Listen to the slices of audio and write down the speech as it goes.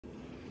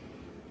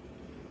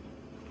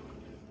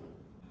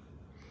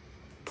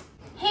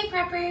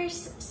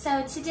preppers,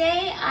 so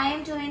today I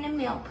am doing a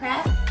meal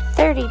prep.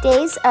 30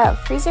 days of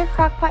freezer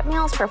crockpot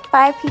meals for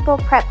 5 people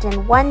prepped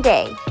in 1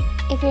 day.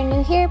 If you're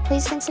new here,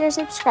 please consider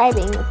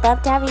subscribing. We'd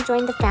love to have you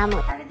join the family.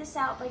 I started this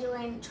out by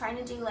trying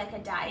to do like a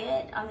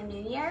diet on the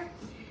new year,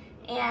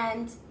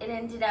 and it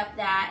ended up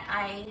that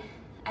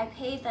I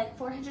paid like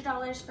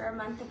 $400 for a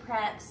month of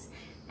preps,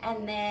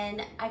 and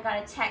then I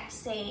got a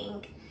text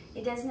saying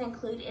it doesn't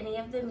include any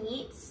of the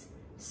meats,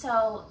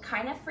 so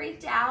kind of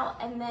freaked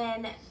out. And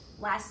then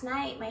last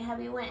night my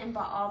hubby went and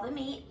bought all the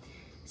meat,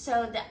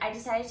 so I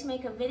decided to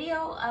make a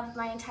video of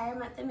my entire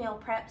month of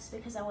meal preps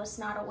because I was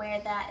not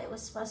aware that it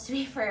was supposed to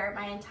be for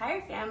my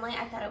entire family.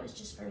 I thought it was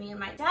just for me and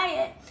my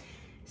diet.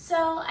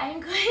 So I'm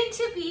going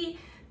to be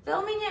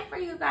filming it for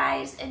you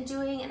guys and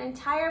doing an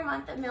entire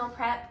month of meal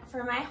prep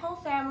for my whole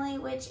family,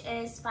 which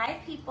is 5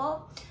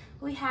 people.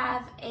 We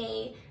have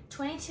a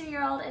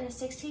 22-year-old and a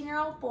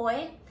 16-year-old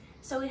boy.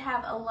 So we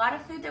have a lot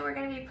of food that we're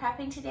going to be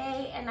prepping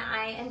today, and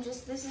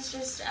this is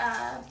just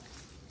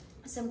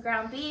some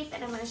ground beef,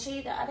 and I'm going to show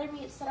you the other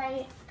meats that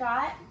I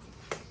got.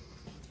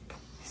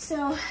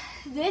 So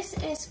this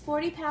is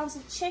 40 pounds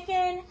of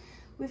chicken.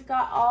 We've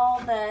got all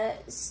the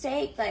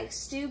steak, like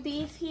stew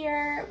beef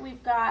here.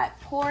 We've got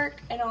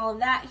pork and all of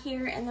that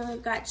here, and then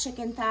we've got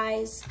chicken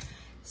thighs.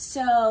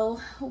 So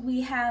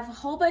we have a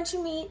whole bunch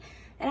of meat,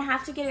 and I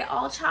have to get it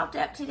all chopped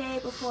up today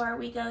before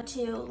we go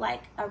to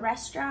like a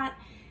restaurant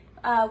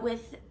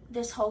with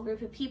this whole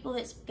group of people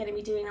that's gonna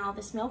be doing all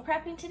this meal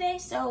prepping today.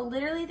 So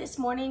literally this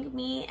morning,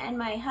 me and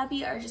my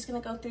hubby are just gonna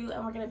go through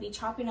and we're gonna be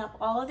chopping up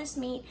all of this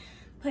meat,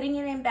 putting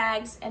it in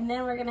bags, and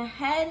then we're gonna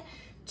head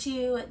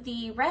to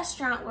the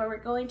restaurant where we're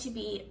going to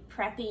be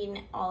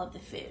prepping all of the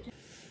food.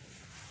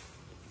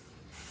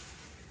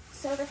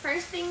 So the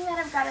first thing that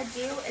I've got to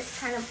do is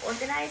kind of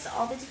organize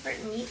all the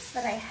different meats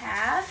that I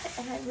have,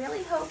 and I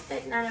really hope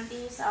that none of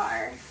these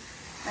are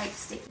like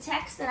stick. The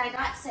text that I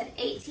got said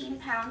 18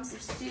 pounds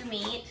of stew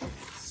meat,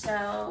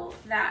 so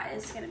that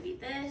is gonna be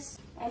this.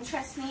 And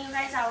trust me, you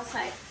guys, I was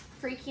like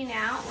freaking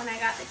out when I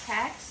got the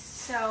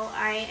text, so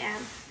I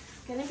am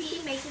gonna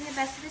be making the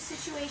best of the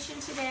situation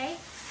today,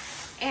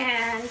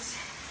 and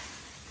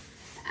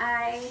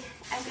I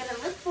am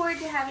gonna look forward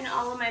to having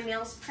all of my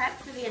meals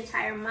prepped for the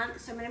entire month.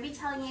 So I'm gonna be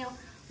telling you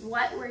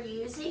what we're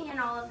using in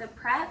all of the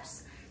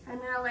preps. I'm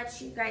gonna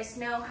let you guys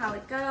know how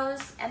it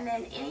goes, and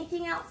then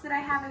anything else that I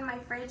have in my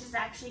fridge is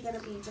actually gonna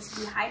be just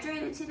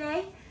dehydrated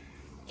today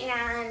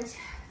and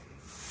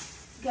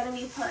gonna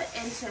be put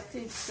into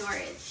food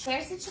storage.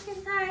 There's the chicken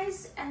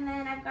thighs, and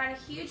then I've got a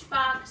huge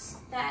box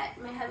that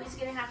my hubby's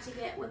gonna have to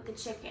get with the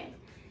chicken.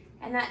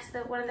 And that's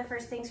one of the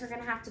first things we're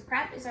gonna have to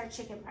prep is our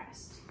chicken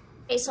breast.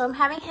 Okay, so I'm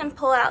having him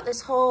pull out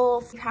this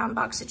whole pound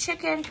box of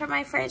chicken from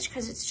my fridge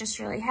because it's just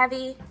really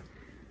heavy.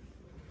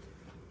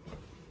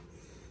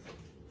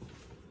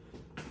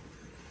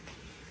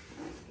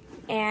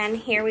 And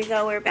here we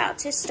go, we're about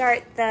to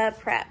start the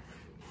prep.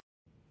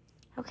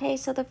 Okay,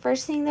 so the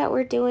first thing that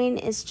we're doing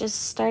is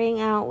just starting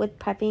out with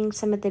prepping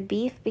some of the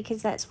beef,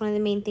 because that's one of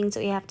the main things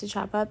that we have to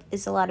chop up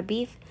is a lot of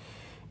beef.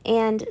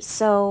 And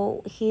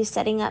so he's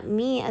setting up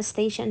me a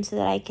station so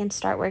that I can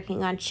start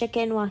working on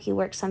chicken while he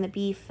works on the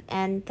beef.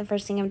 And the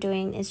first thing I'm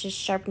doing is just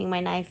sharpening my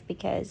knife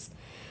because,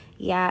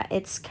 yeah,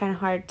 it's kind of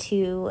hard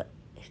to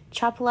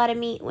chop a lot of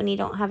meat when you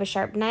don't have a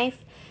sharp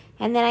knife.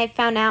 And then I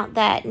found out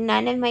that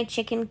none of my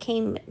chicken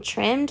came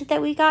trimmed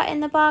that we got in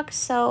the box,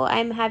 so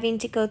I'm having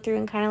to go through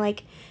and kind of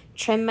like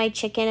trim my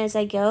chicken as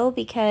I go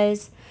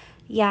because,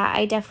 yeah,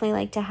 I definitely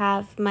like to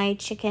have my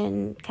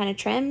chicken kind of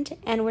trimmed,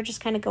 and we're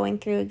just kind of going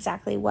through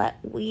exactly what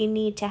we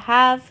need to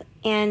have.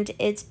 And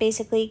it's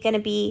basically going to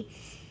be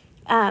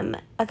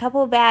a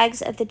couple of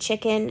bags of the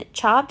chicken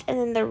chopped, and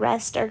then the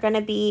rest are going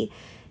to be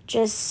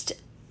just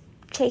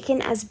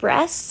taken as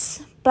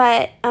breasts,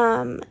 but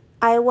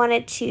I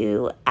wanted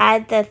to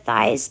add the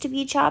thighs to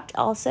be chopped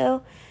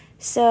also.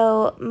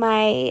 So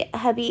my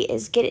hubby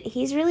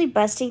he's really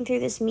busting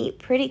through this meat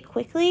pretty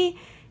quickly.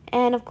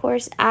 And of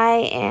course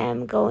I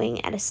am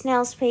going at a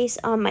snail's pace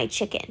on my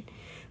chicken.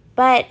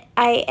 But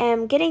I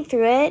am getting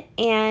through it,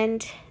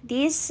 and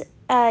these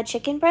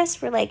chicken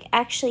breasts were like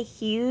actually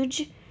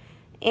huge.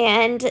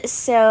 And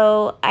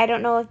so I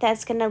don't know if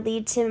that's going to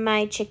lead to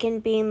my chicken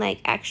being like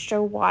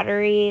extra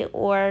watery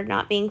or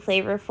not being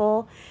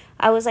flavorful.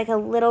 I was like a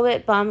little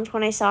bit bummed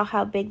when I saw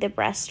how big the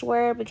breasts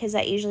were, because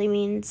that usually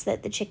means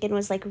that the chicken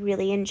was like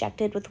really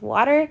injected with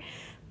water.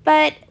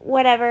 But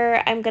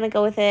whatever, I'm going to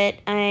go with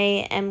it.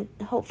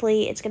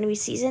 Hopefully it's going to be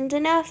seasoned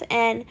enough.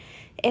 And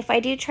if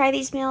I do try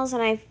these meals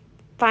and I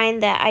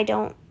find that I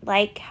don't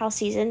like how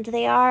seasoned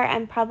they are,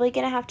 I'm probably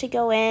going to have to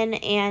go in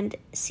and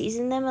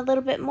season them a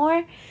little bit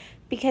more,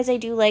 because I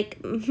do like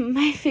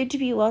my food to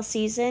be well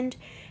seasoned.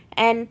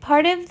 And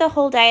part of the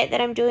whole diet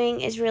that I'm doing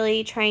is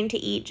really trying to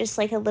eat just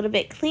like a little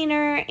bit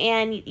cleaner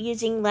and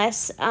using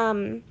less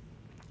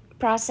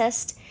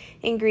processed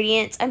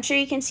ingredients. I'm sure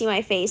you can see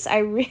my face. I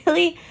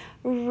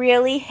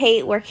really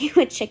hate working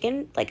with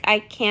chicken. Like, I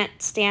can't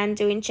stand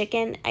doing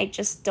chicken. I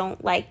just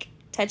don't like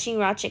touching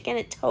raw chicken.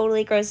 It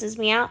totally grosses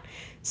me out.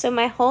 So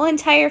my whole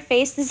entire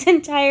face this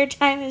entire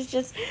time is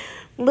just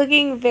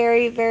looking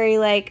very, very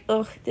like,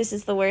 oh, this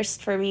is the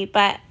worst for me.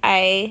 But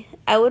I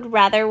would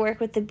rather work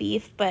with the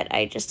beef, but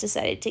I just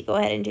decided to go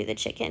ahead and do the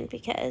chicken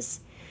because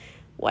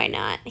why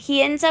not?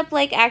 He ends up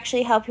like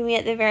actually helping me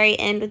at the very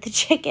end with the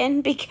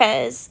chicken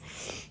because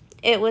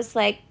it was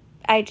like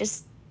it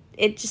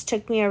just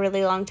took me a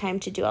really long time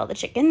to do all the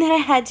chicken that I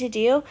had to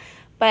do.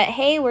 But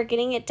hey, we're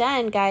getting it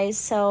done, guys.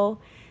 So,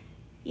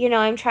 you know,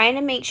 I'm trying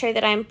to make sure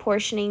that I'm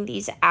portioning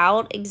these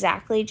out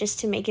exactly just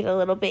to make it a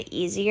little bit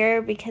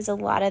easier because a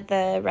lot of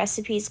the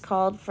recipes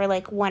called for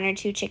like 1 or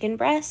 2 chicken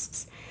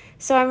breasts.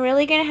 So I'm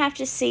really going to have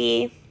to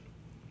see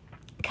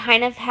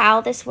kind of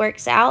how this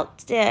works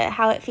out,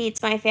 how it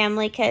feeds my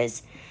family,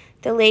 because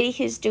the lady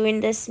who's doing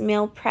this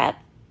meal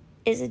prep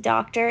is a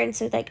doctor, and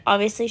so like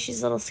obviously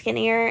she's a little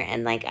skinnier,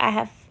 and like I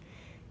have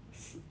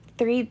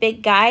 3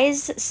 big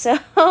guys, so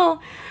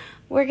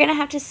we're gonna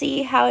have to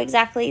see how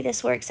exactly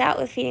this works out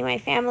with feeding my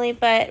family.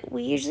 But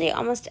we usually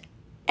almost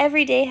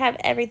every day have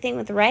everything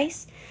with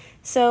rice,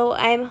 so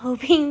I'm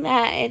hoping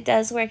that it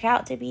does work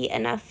out to be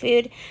enough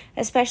food,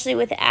 especially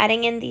with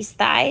adding in these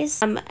thighs.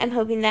 I'm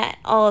hoping that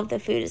all of the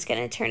food is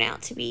going to turn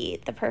out to be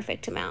the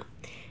perfect amount.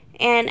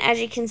 And as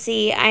you can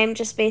see, I'm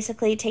just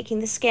basically taking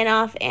the skin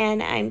off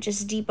and I'm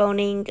just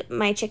deboning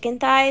my chicken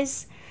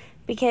thighs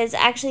because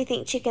I actually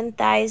think chicken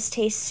thighs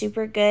taste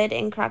super good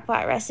in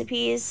crockpot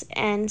recipes.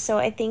 And so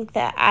I think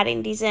that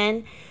adding these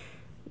in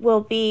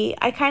will be,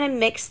 I kind of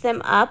mixed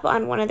them up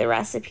on one of the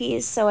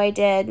recipes. So I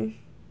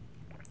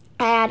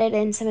added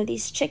in some of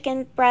these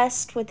chicken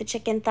breasts with the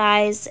chicken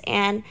thighs,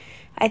 and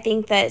I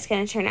think that it's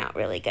going to turn out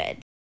really good.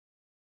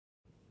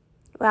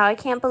 Wow, I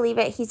can't believe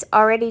it. He's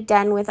already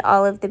done with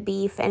all of the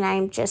beef, and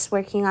I'm just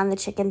working on the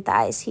chicken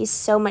thighs. He's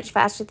so much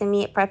faster than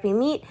me at prepping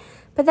meat,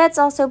 but that's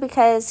also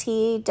because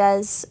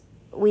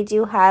we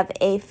do have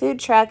a food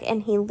truck,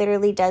 and he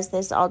literally does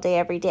this all day,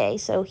 every day.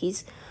 So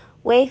he's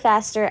way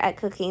faster at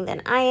cooking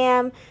than I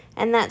am.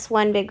 And that's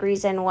one big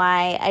reason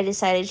why I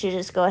decided to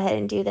just go ahead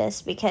and do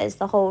this, because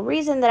the whole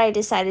reason that I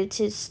decided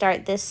to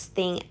start this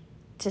thing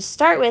to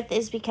start with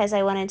is because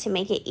I wanted to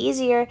make it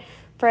easier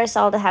for us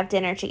all to have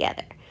dinner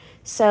together.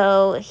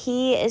 So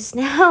he is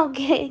now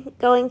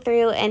going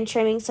through and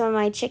trimming some of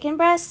my chicken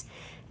breasts.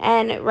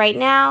 And right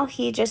now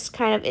he just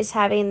kind of is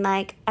having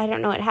like, I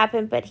don't know what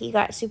happened, but he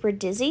got super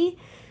dizzy.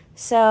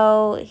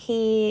 So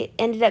he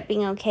ended up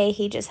being okay.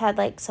 He just had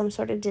like some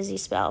sort of dizzy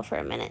spell for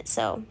a minute.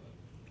 So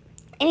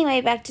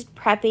anyway, back to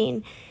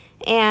prepping,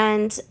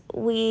 and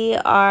we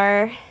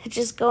are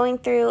just going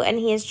through, and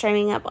he is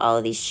trimming up all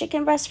of these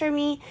chicken breasts for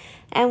me,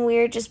 and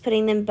we're just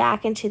putting them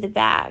back into the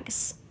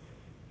bags.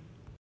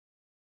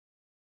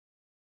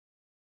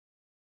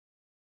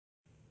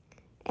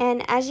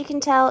 And as you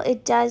can tell,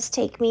 it does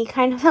take me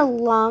kind of a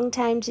long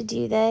time to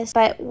do this,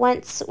 but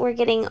once we're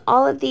getting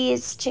all of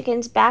these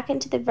chickens back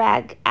into the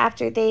bag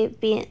after they've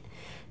been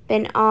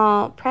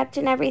all prepped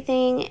and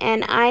everything,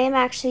 and I am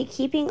actually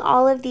keeping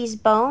all of these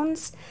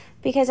bones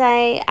because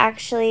I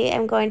actually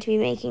am going to be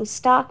making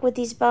stock with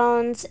these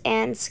bones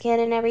and skin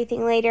and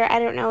everything later. I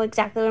don't know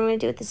exactly what I'm going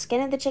to do with the skin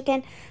of the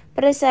chicken,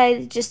 but I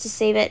decided just to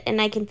save it, and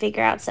I can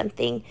figure out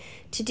something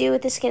to do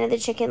with the skin of the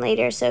chicken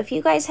later. So if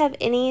you guys have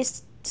any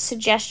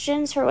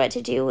suggestions for what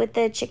to do with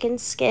the chicken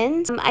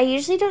skins, I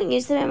usually don't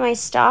use them in my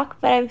stock,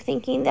 but I'm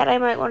thinking that I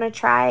might want to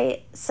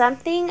try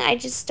something. I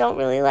just don't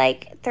really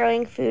like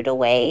throwing food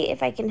away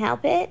if I can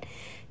help it,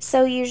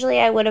 so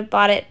usually I would have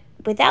bought it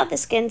without the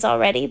skins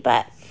already,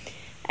 but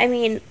I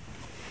mean,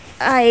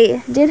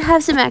 I did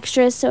have some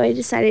extras, so I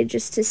decided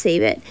just to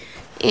save it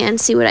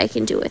and see what I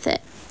can do with it.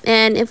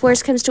 And if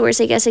worse comes to worse,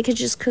 I guess I could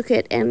just cook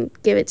it and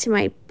give it to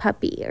my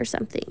puppy or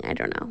something. I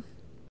don't know.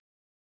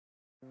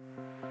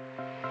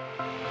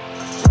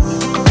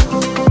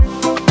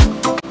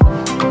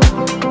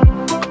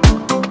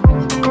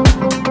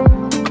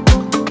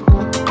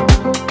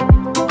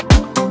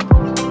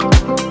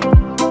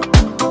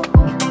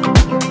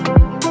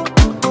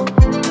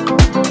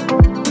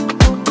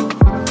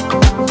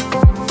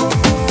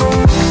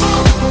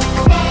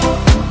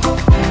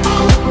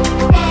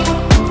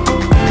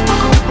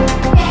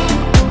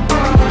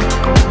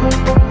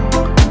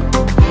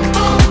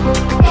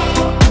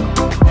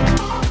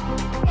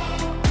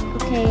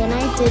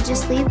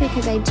 Just leave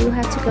because I do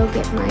have to go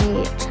get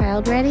my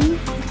child ready.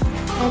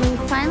 And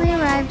we finally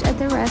arrived at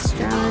the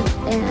restaurant,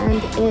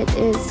 and it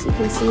is, you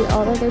can see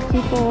all other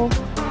people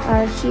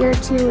are here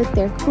too with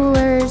their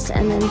coolers,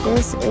 and then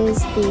this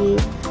is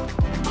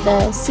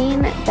the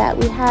scene that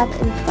we have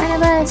in front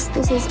of us.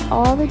 This is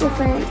all the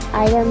different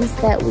items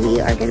that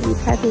we are going to be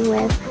prepping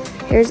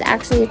with. There's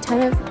actually a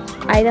ton of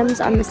items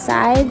on the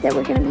side that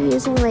we're going to be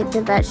using, like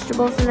the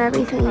vegetables and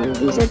everything.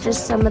 These are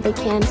just some of the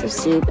cans of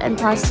soup and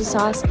pasta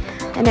sauce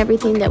and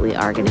everything that we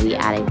are going to be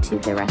adding to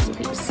the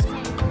recipes. So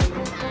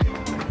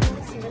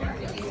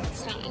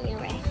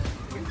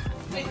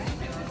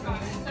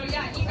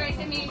yeah, you guys,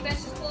 I made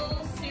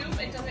vegetable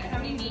soup. It doesn't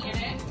have any meat in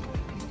it.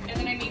 And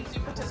then I made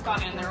soup with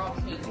Toscana, and they're all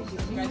clean.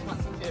 You guys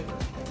want some food?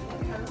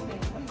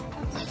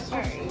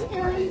 Sorry.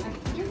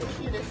 You're the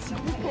cutest.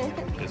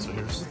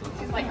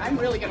 She's like, I'm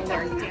really going to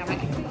learn, damn it.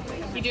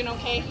 You doing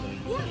okay?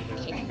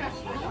 Okay.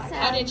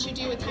 How did you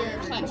do with your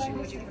cleanse?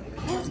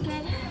 That's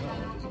good.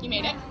 You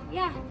made it?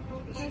 Yeah,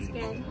 that's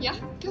good. Yeah?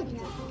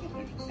 Good.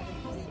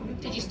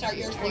 Did you start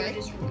yours there?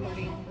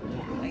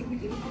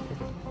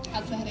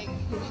 How's the headache?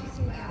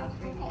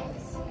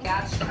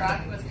 Gas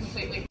truck was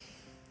completely...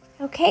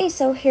 Okay,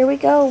 so here we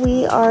go.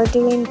 We are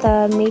doing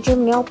the major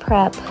meal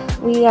prep.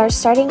 We are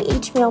starting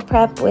each meal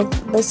prep with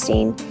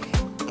listing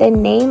the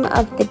name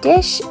of the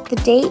dish, the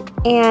date,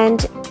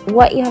 and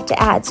what you have to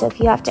add. So if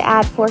you have to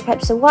add 4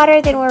 cups of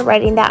water, then we're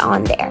writing that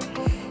on there.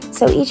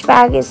 So each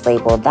bag is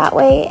labeled that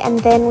way, and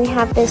then we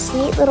have this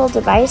neat little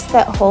device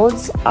that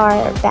holds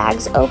our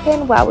bags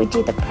open while we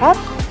do the prep,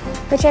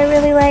 which I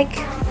really like.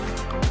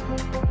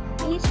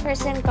 Each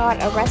person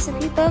got a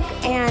recipe book,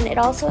 and it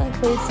also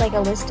includes like a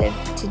list of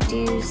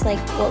to-dos, like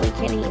what we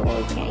can eat, what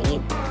we can't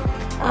eat.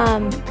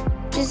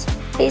 Just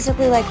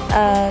basically like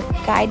a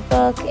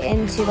guidebook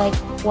into like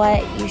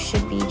what you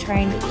should be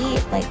trying to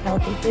eat, like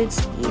healthy foods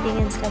to be eating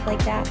and stuff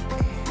like that.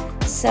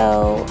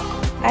 So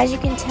as you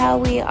can tell,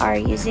 we are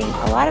using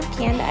a lot of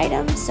canned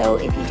items. So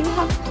if you do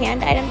have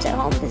canned items at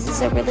home, this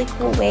is a really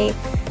cool way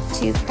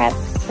to prep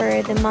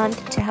for the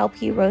month to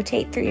help you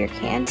rotate through your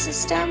can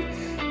system.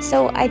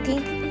 So I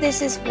think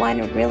this is one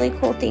really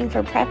cool thing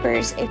for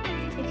preppers. If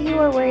you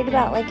are worried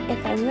about like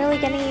if I'm really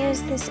going to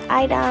use this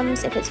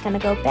items, if it's going to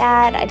go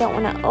bad, I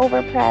don't want to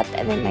over prep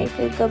and then my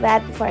food go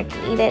bad before I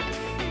can eat it.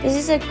 This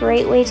is a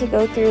great way to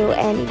go through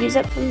and use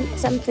up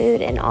some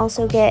food and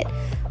also get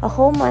a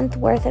whole month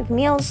worth of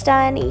meals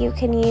done. You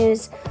can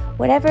use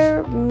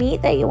whatever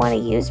meat that you want to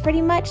use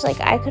pretty much. Like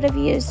I could have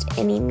used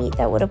any meat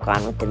that would have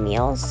gone with the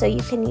meal. So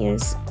you can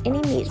use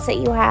any meats that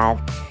you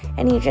have,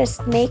 and you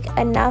just make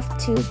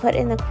enough to put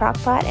in the crock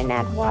pot and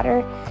add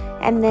water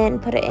and then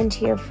put it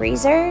into your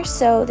freezer.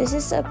 So this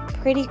is a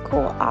pretty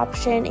cool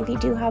option if you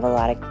do have a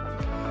lot of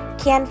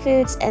canned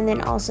foods and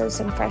then also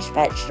some fresh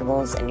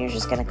vegetables, and you're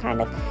just going to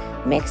kind of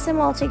mix them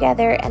all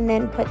together and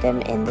then put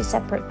them in the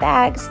separate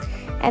bags.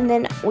 And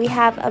then we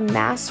have a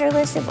master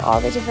list of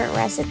all the different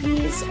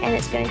recipes, and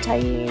it's going to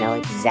tell you,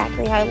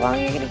 exactly how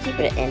long you're going to keep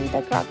it in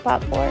the crock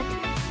pot for,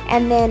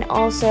 and then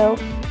also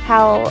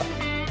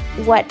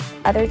what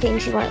other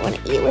things you might want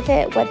to eat with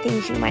it, what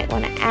things you might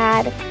want to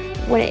add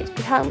when it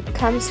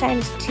comes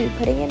time to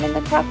putting it in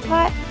the crock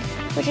pot,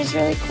 which is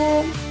really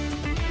cool.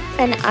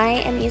 And I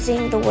am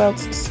using the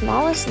world's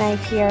smallest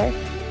knife here.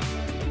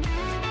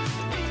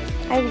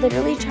 I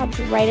literally chopped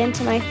right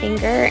into my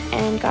finger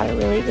and got a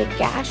really big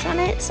gash on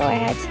it, so I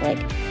had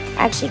to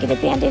actually get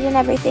a band-aid and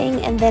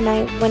everything, and then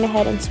I went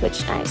ahead and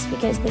switched knives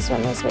because this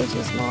one was way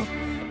too small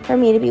for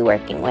me to be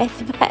working with,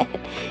 but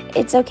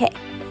it's okay.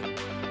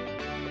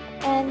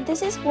 And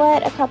this is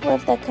what a couple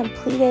of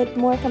the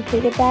more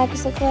completed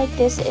bags look like.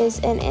 This is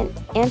an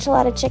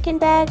enchilada chicken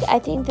bag. I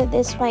think that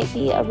this might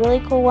be a really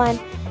cool one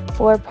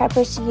for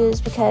preppers to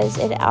use because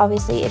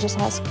it just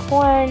has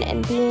corn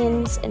and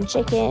beans and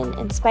chicken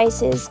and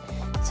spices.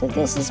 So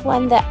this is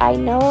one that I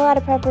know a lot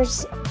of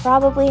preppers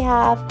probably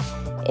have.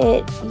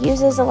 It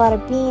uses a lot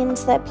of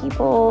beans that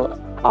people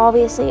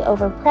obviously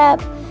over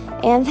prep,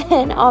 and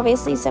then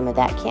obviously some of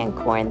that canned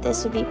corn.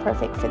 This would be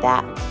perfect for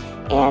that.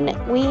 And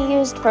we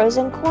used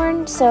frozen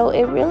corn, so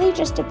it really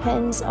just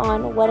depends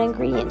on what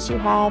ingredients you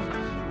have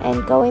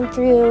and going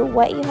through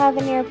what you have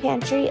in your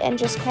pantry and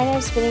just kind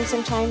of spending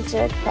some time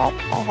to prep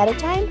ahead of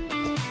time.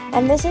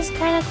 And this is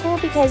kind of cool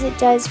because it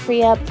does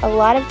free up a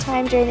lot of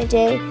time during the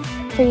day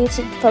for you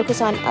to focus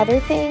on other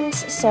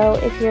things. So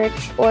if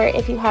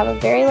you have a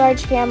very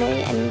large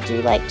family and you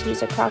do like to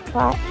use a crock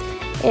pot,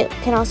 it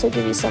can also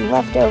give you some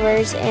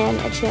leftovers and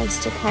a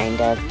chance to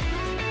kind of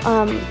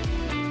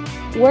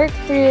work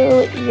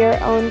through your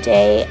own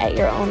day at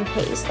your own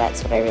pace.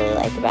 That's what I really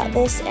like about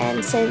this.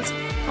 And since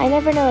I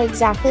never know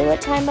exactly what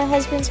time my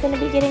husband's going to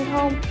be getting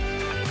home,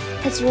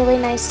 it's really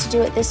nice to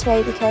do it this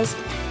way because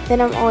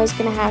then I'm always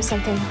going to have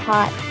something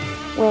hot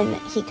when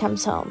he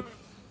comes home.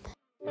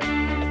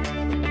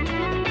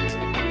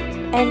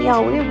 And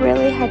y'all, we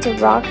really had to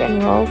rock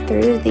and roll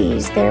through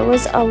these. There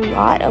was a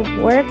lot of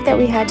work that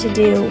we had to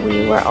do.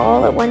 We were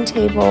all at one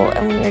table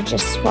and we were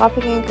just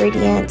swapping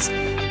ingredients.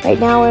 Right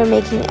now we're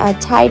making a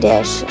Thai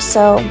dish,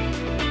 so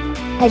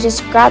I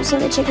just grabbed some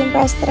of the chicken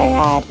breast that I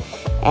had,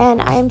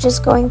 and I'm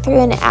just going through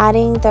and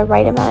adding the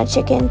right amount of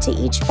chicken to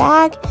each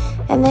bag,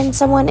 and then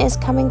someone is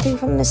coming through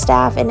from the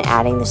staff and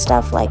adding the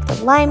stuff like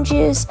the lime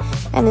juice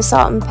and the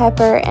salt and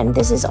pepper, and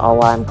this is all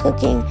while I'm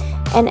cooking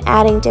and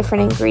adding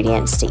different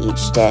ingredients to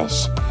each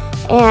dish.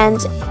 And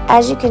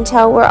as you can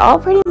tell, we're all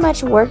pretty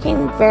much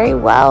working very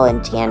well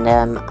in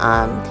tandem,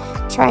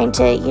 trying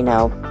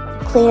to,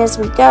 clean as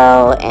we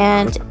go,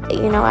 and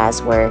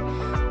as we're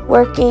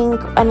working,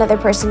 another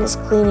person is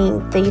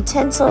cleaning the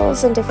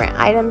utensils and different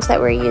items that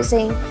we're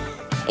using.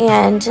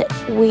 And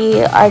we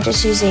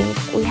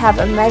have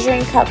a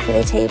measuring cup for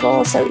the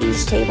table, so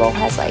each table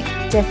has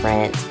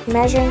different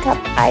measuring cup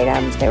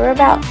items. There were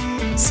about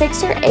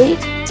 6 or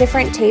 8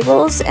 different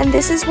tables, and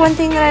this is one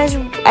thing that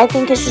I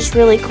think is just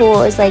really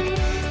cool, is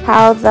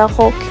how the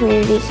whole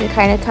community can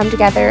kind of come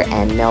together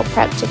and meal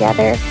prep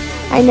together.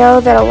 I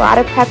know that a lot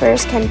of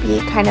preppers can be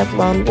kind of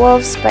lone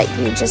wolves, but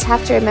you just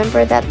have to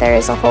remember that there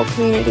is a whole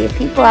community of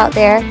people out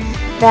there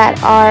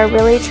that are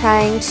really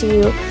trying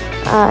to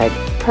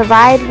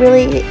provide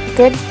really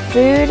good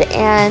food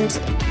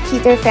and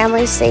keep their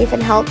families safe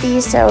and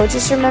healthy. So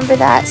just remember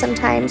that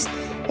sometimes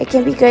it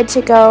can be good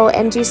to go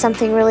and do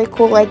something really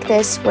cool like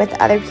this with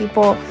other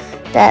people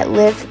that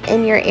live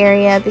in your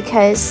area,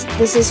 because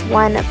this is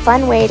one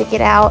fun way to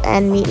get out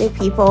and meet new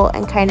people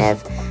and kind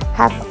of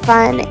have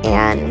fun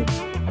and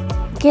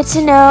get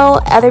to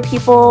know other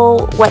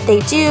people, what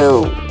they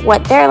do,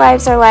 what their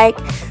lives are like.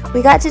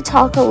 We got to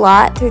talk a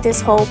lot through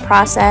this whole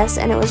process,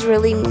 and it was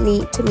really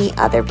neat to meet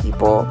other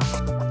people.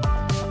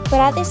 But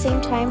at the same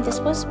time,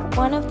 this was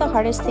one of the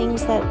hardest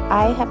things that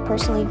I have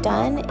personally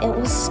done. It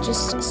was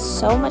just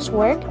so much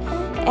work,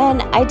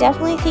 and I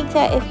definitely think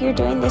that if you're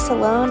doing this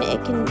alone,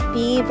 it can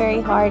be very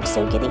hard.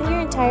 So getting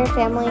your entire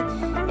family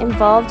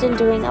involved in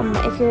doing,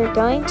 if you're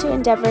going to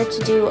endeavor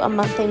to do a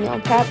monthly meal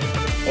prep,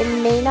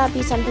 it may not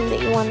be something that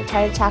you want to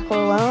try to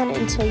tackle alone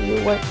until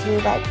you work through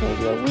like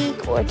maybe a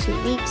week or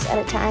 2 weeks at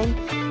a time,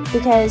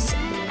 because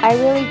I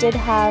really did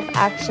have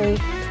actually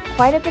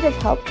quite a bit of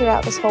help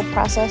throughout this whole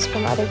process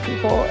from other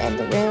people in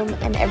the room,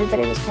 and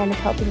everybody was kind of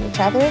helping each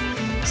other.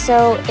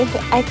 So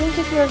I think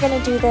if you were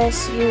going to do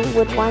this, you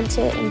would want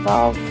to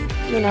involve,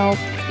 you know,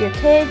 your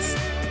kids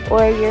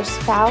or your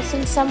spouse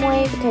in some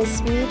way,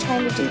 because me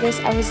trying to do this,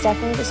 I was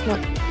definitely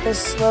the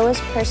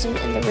slowest person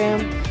in the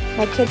room.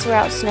 My kids were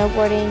out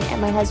snowboarding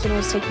and my husband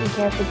was taking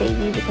care of the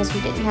baby because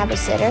we didn't have a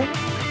sitter.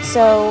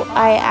 So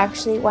I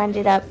actually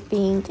ended up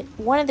being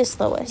one of the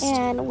slowest.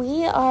 And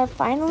we are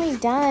finally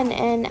done,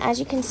 and as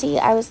you can see,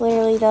 I was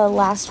literally the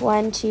last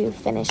one to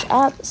finish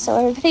up,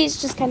 so everybody's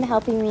just kind of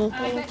helping me.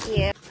 Thank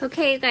you.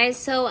 Okay guys,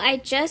 so I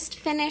just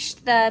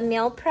finished the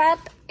meal prep,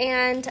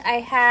 and I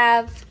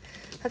have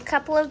a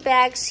couple of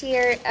bags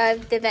here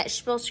of the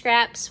vegetable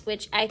scraps,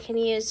 which I can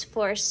use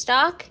for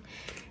stock.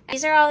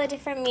 These are all the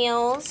different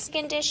meals.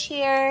 Chicken dish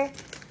here.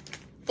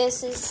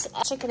 This is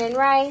chicken and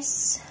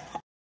rice.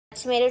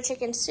 Tomato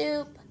chicken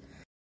soup.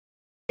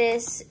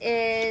 This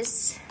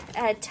is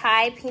a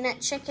Thai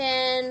peanut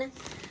chicken.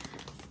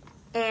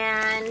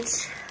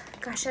 And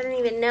gosh, I don't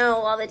even know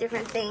all the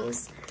different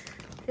things.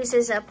 This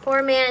is a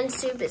poor man's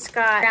soup. It's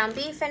got ground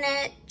beef in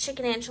it,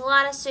 chicken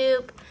enchilada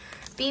soup,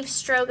 beef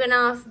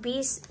stroganoff,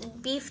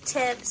 beef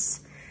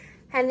tips.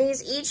 And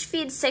these each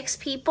feed 6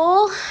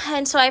 people.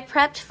 And so I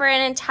prepped for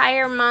an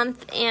entire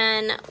month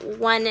in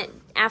one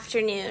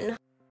afternoon.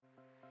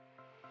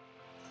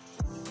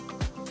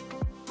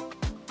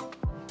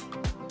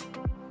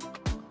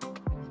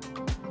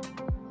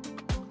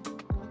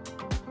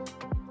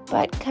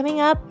 But coming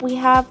up, we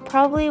have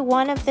probably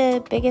one of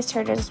the biggest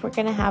hurdles we're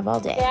gonna have all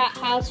day. Figure out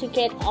how to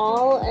get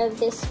all of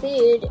this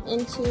food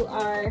into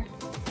our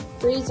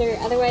freezer.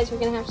 Otherwise, we're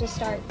gonna have to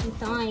start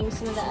thawing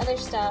some of the other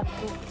stuff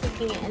and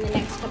cooking it in the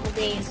next couple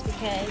days,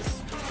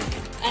 because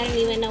I don't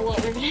even know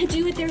what we're gonna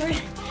do with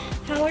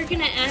how we're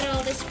gonna add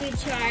all this food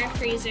to our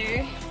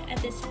freezer at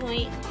this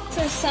point.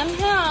 So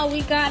somehow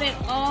we got it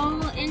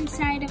all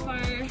inside of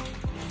our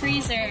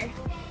freezer.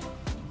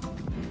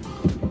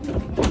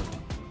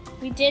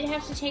 We did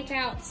have to take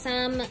out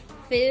some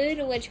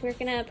food, which we're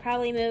gonna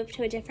probably move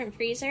to a different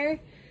freezer,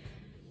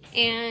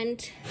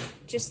 and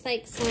just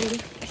like some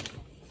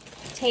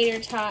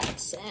tater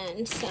tots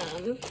and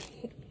some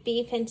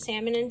beef and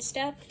salmon and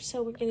stuff.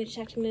 So we're gonna just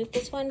have to move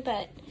this one,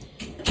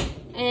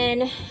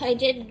 and I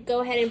did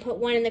go ahead and put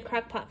one in the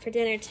crock pot for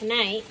dinner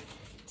tonight.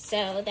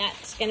 So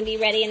that's gonna be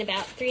ready in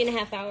about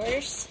 3.5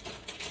 hours.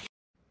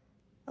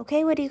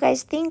 Okay, what do you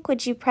guys think?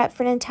 Would you prep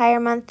for an entire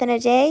month in a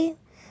day?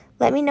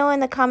 Let me know in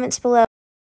the comments below.